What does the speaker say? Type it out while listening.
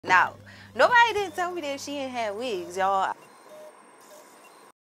Now, nobody didn't tell me that SHEIN had wigs, y'all.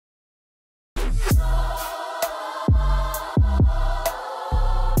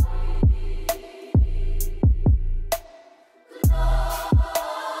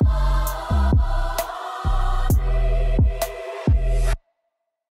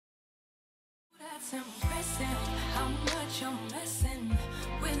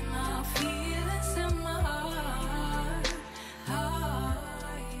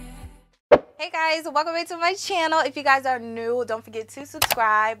 Hey guys, welcome back to my channel. If you guys are new, don't forget to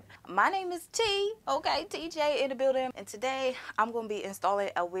subscribe. My name is T, okay, TJ in the building, and today I'm gonna be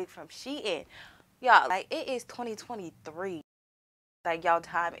installing a wig from SHEIN. Y'all, like, it is 2023. Like, y'all,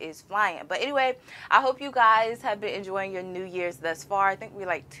 time is flying. But anyway, I hope you guys have been enjoying your New Year's thus far. I think we're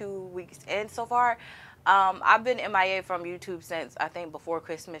like 2 weeks in so far. I've been MIA from YouTube since I think before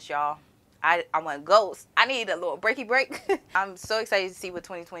Christmas, y'all. I went ghost. I need a little breaky break. I'm so excited to see what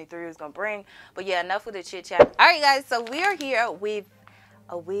 2023 is gonna bring. But yeah, enough with the chit chat. All right, guys. So we are here with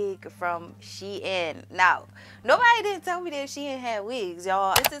a wig from SHEIN. Now, nobody didn't tell me that SHEIN had wigs,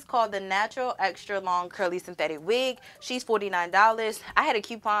 y'all. This is called the Natural Extra Long Curly Synthetic Wig. She's $49. I had a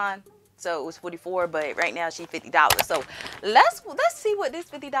coupon, so it was $44, but right now she's $50. So let's see what this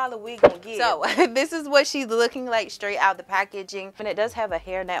 $50 wig gonna give. So this is what she's looking like straight out the packaging, and it does have a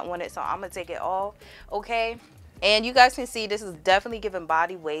hairnet on it, so I'm gonna take it off, okay? And you guys can see this is definitely giving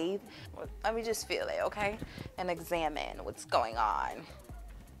body wave. Let me just feel it, okay, and examine what's going on.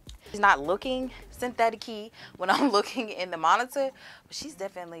 She's not looking synthetic-y when I'm looking in the monitor, but she's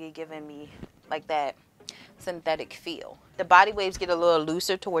definitely giving me like that synthetic feel. The body waves get a little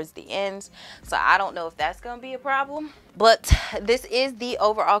looser towards the ends, so I don't know if that's gonna be a problem, but this is the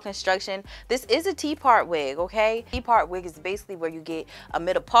overall construction. This is a T-part wig, okay? T-part wig is basically where you get a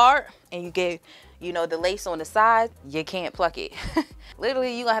middle part and you get, you know, the lace on the side. You can't pluck it.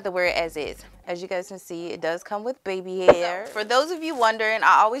 Literally, you're gonna have to wear it as is. As you guys can see, it does come with baby hair. For those of you wondering,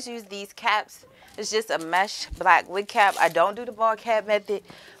 I always use these caps. It's just a mesh black wig cap. I don't do the ball cap method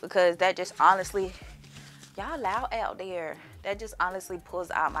because that just honestly, y'all loud out there, that just honestly pulls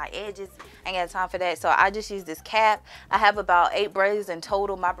out my edges. I ain't got time for that, so I just use this cap. I have about 8 braids in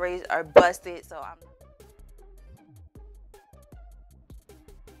total. My braids are busted, so I'm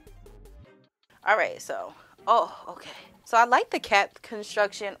all right. So okay, so I like the cap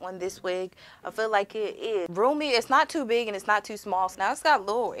construction on this wig. I feel like it is roomy. It's not too big and it's not too small. So now it's got a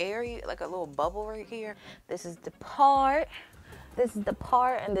little area, like a little bubble right here. This is the part. This is the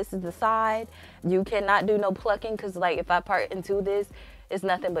part and this is the side. You cannot do no plucking because, like, if I part into this, it's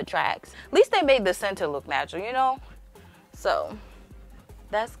nothing but tracks. At least they made the center look natural, you know? So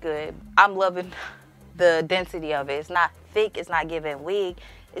that's good. I'm loving the density of it. It's not thick. It's not giving wig.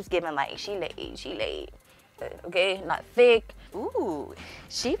 It's giving like she laid. Okay, not thick. Ooh,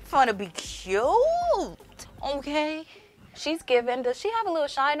 she finna be cute. Okay, she's giving. Does she have a little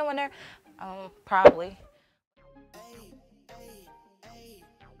shine on her? Probably.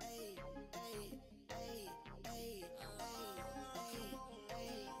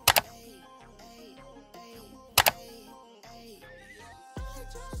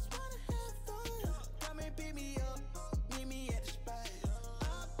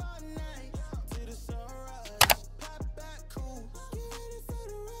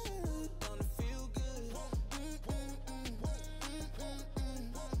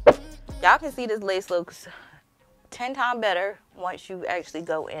 Y'all can see this lace looks 10 times better once you actually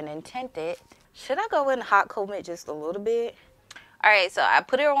go in and tint it. Should I go in hot comb it just a little bit? All right, so I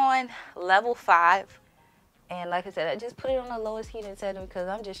put it on level 5. And like I said, I just put it on the lowest heating setting because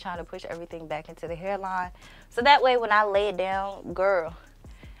I'm just trying to push everything back into the hairline. So that way when I lay it down, girl,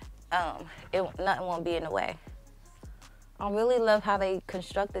 nothing won't be in the way. I really love how they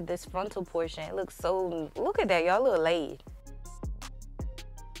constructed this frontal portion. It looks so, look at that, y'all, look laid.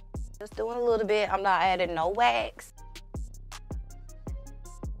 Just doing a little bit. I'm not adding no wax.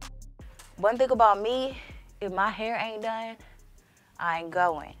 One thing about me, if my hair ain't done, I ain't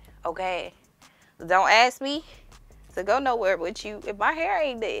going, okay? Don't ask me to go nowhere with you if my hair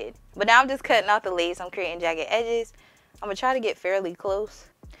ain't dead. But now I'm just cutting off the lace. I'm creating jagged edges. I'm gonna try to get fairly close.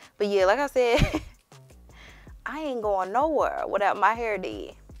 But yeah, like I said, I ain't going nowhere without my hair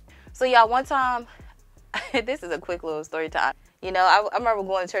dead. So y'all, one time, this is a quick little story time. You know, I remember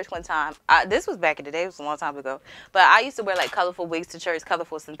going to church one time. This was back in the day. It was a long time ago. But I used to wear, like, colorful wigs to church,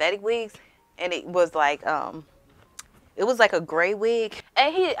 colorful synthetic wigs. And it was like a gray wig.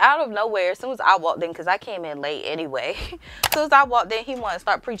 And he, out of nowhere, as soon as I walked in, because I came in late anyway. As soon as I walked in, he wanted to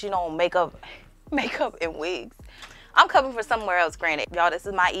start preaching on makeup and wigs. I'm coming from somewhere else, granted. Y'all, this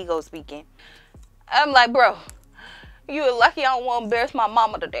is my ego speaking. I'm like, bro, You're lucky I don't want to embarrass my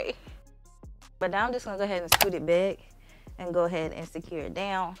mama today. But now I'm just going to go ahead and scoot it back and go ahead and secure it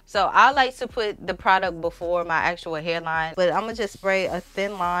down. So I like to put the product before my actual hairline, but I'm going to just spray a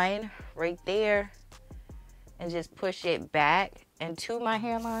thin line right there and just push it back into my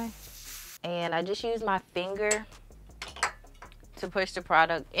hairline. And I just use my finger to push the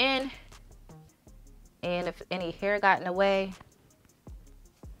product in. And if any hair got in the way,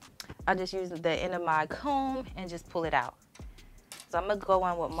 I just use the end of my comb and just pull it out. So I'm gonna go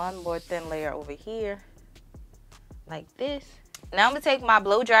in with one more thin layer over here, like this. Now I'm gonna take my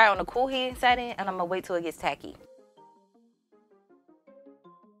blow dryer on the cool heating setting and I'm gonna wait till it gets tacky.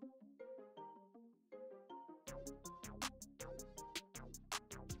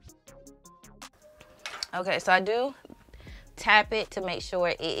 Okay, so I do tap it to make sure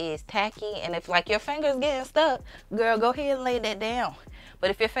it is tacky, and if like your finger's getting stuck, girl, go ahead and lay that down. But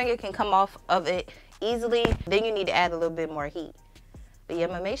if your finger can come off of it easily, then you need to add a little bit more heat. But yeah,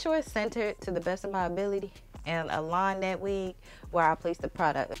 I'm gonna make sure it's centered to the best of my ability and align that wig where I place the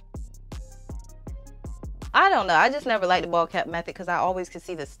product. I don't know, I just never liked the ball cap method because I always could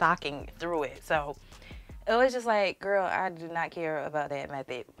see the stocking through it. So it was just like, girl, I do not care about that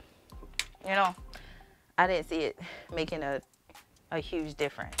method. You know, I didn't see it making a huge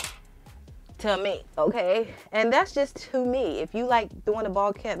difference to me, okay? And that's just to me. If you like doing the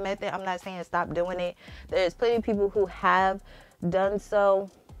ball cap method, I'm not saying stop doing it. There's plenty of people who have done so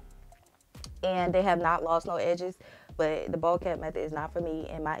and they have not lost no edges, but the ball cap method is not for me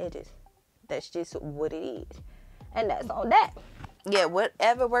and my edges. That's just what it is, and that's on that. Yeah,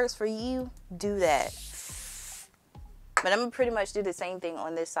 whatever works for you, do that. But I'm gonna pretty much do the same thing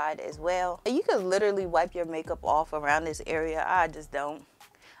on this side as well. You can literally wipe your makeup off around this area. I just don't.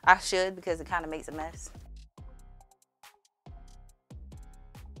 I should, because it kind of makes a mess.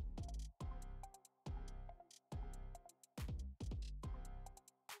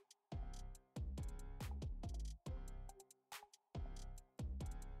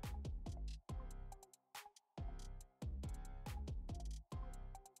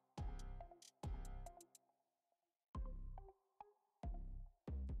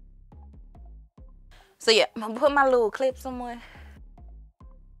 So yeah, I'm gonna put my little clips on.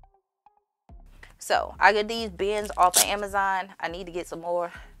 So I get these bins off of Amazon. I need to get some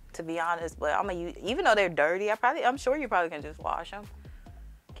more, to be honest, but I'm gonna use, even though they're dirty, I'm sure you probably can just wash them.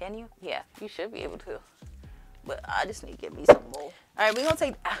 Can you? Yeah, you should be able to. But I just need to get me some more. All right, we're gonna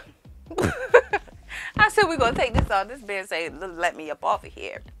take, I said we're gonna take this off. This bin say, let me up off of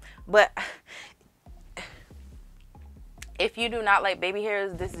here. But if you do not like baby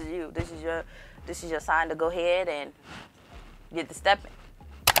hairs, this is you. This is your sign to go ahead and get the stepping.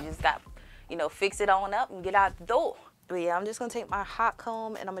 You just got, you know, fix it on up and get out the door. But yeah, I'm just gonna take my hot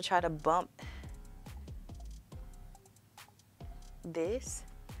comb and I'm gonna try to bump this.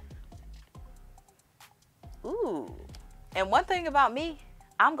 Ooh. And one thing about me,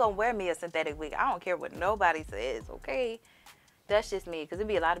 I'm gonna wear me a synthetic wig. I don't care what nobody says, okay? That's just me, because there'd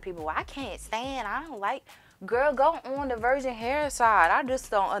be a lot of people, well, I can't stand, I don't like. Girl, go on the virgin hair side. I just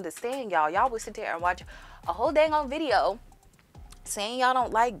don't understand y'all. Y'all would sit there and watch a whole dang on video saying y'all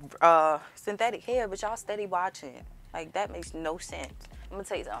don't like synthetic hair, but y'all steady watching. Like, that makes no sense. I'm gonna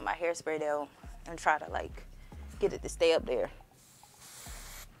take some of my hairspray though and try to like get it to stay up there.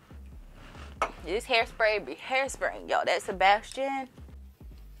 This hairspray be hairspraying, y'all. That's Sebastian.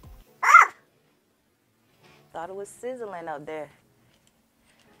 Ah! Thought it was sizzling up there.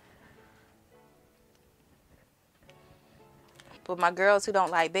 But my girls who don't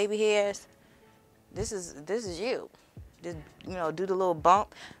like baby hairs, this is you. Just, you know, do the little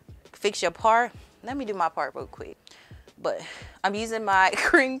bump, fix your part. Let me do my part real quick. But I'm using my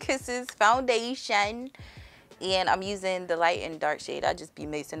Cream Kisses foundation, and I'm using the light and dark shade. I just be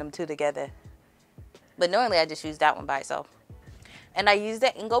mixing them two together. But normally I just use that one by itself. And I use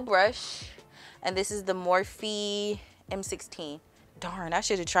the angle brush, and this is the Morphe M16. Darn, I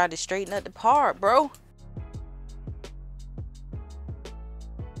should have tried to straighten up the part, bro.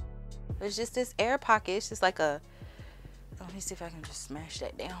 It's just this air pocket. It's just like a, let me see if I can just smash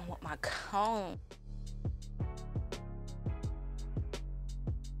that down with my comb.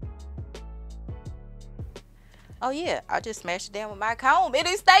 Oh yeah, I just smashed it down with my comb. It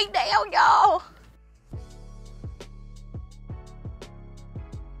is stayed down, y'all.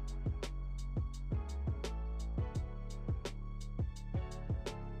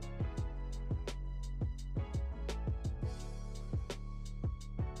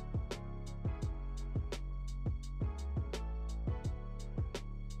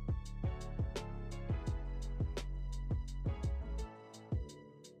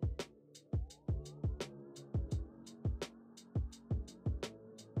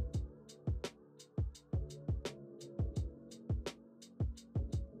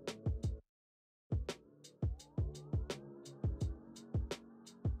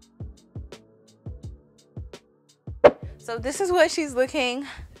 So this is what she's looking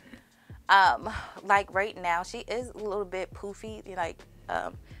like right now. She is a little bit poofy, like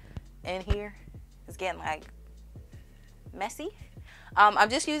in here. It's getting like messy. I'm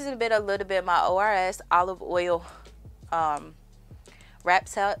just using a little bit of my ORS olive oil wrap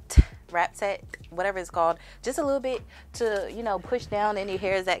set, whatever it's called, just a little bit to, you know, push down any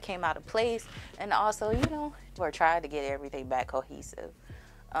hairs that came out of place, and also, you know, we're trying to get everything back cohesive.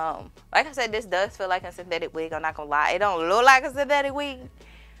 Like I said, this does feel like a synthetic wig. I'm not gonna lie, it don't look like a synthetic wig,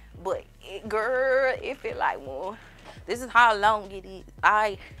 but girl, it feel like one. This is how long it is.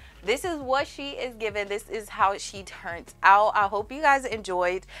 This is what she is giving. This is how she turns out. I hope you guys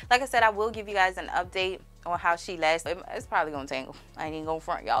enjoyed. Like I said, I will give you guys an update on how she lasts. It's probably gonna tangle. I ain't even gonna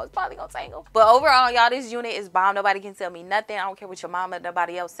front y'all. It's probably gonna tangle. But overall, y'all, this unit is bomb. Nobody can tell me nothing. I don't care what your mama,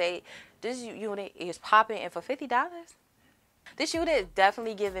 nobody else say. This unit is popping, and for $50, this unit is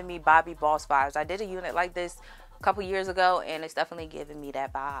definitely giving me Bobbi Boss vibes. I did a unit like this a couple years ago, and it's definitely giving me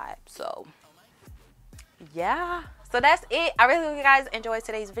that vibe. So yeah, so that's it. I really hope you guys enjoyed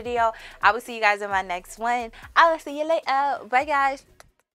today's video. I will see you guys in my next one. I will see you later. Bye guys.